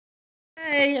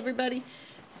Hi, everybody.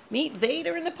 Meet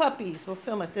Vader and the puppies. We'll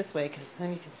film it this way because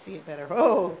then you can see it better.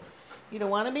 Oh, you don't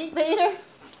want to meet Vader?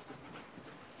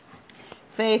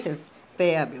 Faith is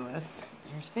fabulous.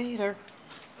 There's Vader.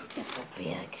 He's just so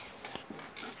big.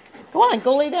 Go on,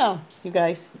 go lay down, you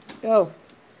guys. Go.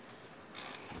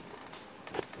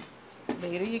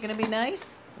 Vader, you going to be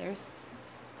nice? There's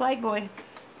Flag Boy.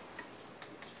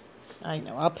 I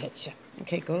know, I'll pet you.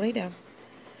 Okay, go lay down.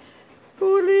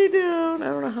 Go lay down. I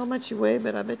don't know how much you weigh,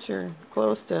 but I bet you're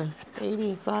close to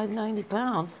 85, 90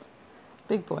 pounds.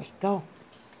 Big boy, go.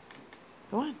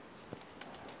 Go on.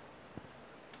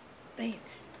 Faith.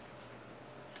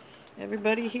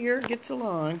 Everybody here gets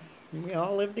along. We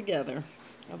all live together.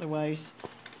 Otherwise,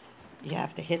 you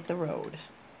have to hit the road.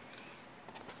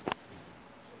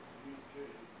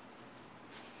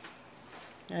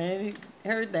 I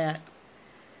heard that.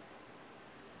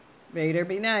 Vader,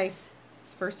 be nice.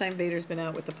 It's the first time Vader's been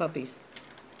out with the puppies.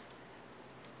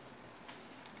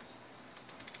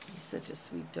 He's such a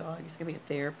sweet dog. He's going to be a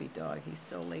therapy dog. He's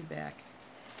so laid back.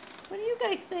 What do you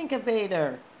guys think of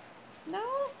Vader? No?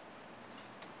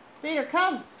 Vader,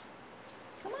 come.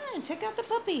 Come on, check out the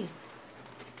puppies.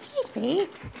 Hey,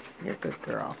 Faith. You're a good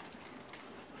girl.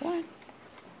 What?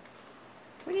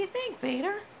 What do you think,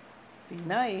 Vader? Be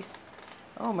nice.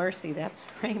 Oh, mercy, that's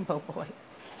Rainbow Boy.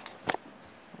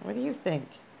 What do you think?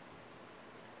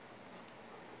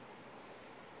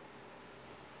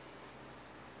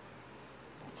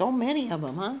 So many of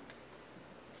them, huh?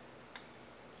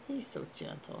 He's so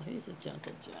gentle. He's a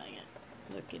gentle giant.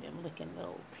 Look at him licking the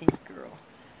little pink girl.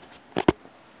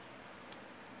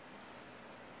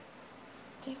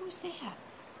 Hey, who's that?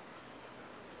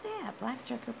 Who's that? Black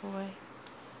checker boy.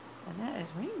 And that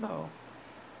is Rainbow.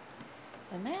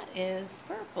 And that is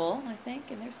purple, I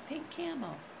think, and there's pink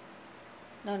camo.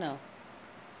 No.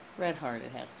 Red heart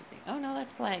it has to be. Oh, no,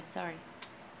 that's Flag. Sorry.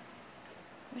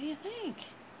 What do you think?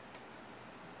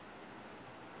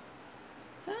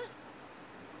 Huh?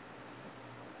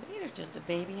 Vader's just a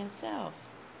baby himself.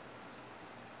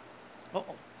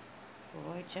 Uh-oh.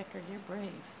 Boy, Checker, you're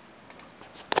brave.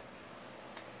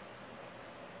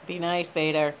 Be nice,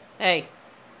 Vader. Hey,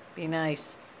 be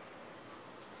nice.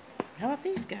 How about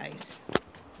these guys?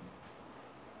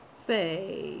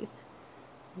 Faith.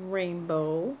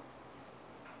 Rainbow.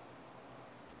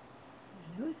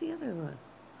 And who's the other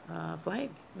one?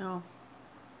 Flag? No.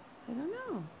 I don't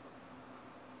know.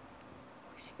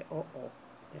 Uh-oh.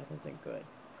 That isn't good.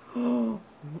 Oh.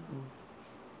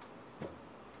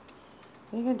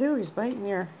 What are you going to do? He's biting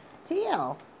your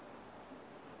tail.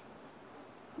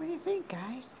 What do you think,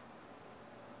 guys?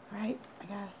 Alright, I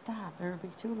got to stop. It'll be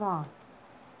too long.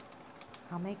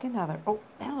 I'll make another. Oh,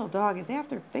 that little dog is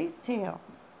after Faith's tail.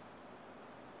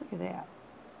 Look at that.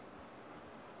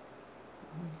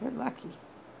 You're lucky.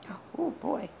 Oh,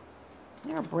 boy.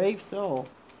 You're a brave soul.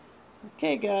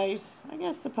 Okay, guys. I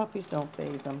guess the puppies don't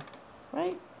faze them.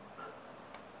 Right?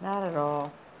 Not at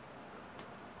all.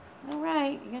 All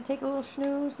right. You're going to take a little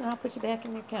snooze, and I'll put you back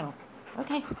in your kennel.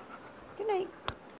 Okay. Good night.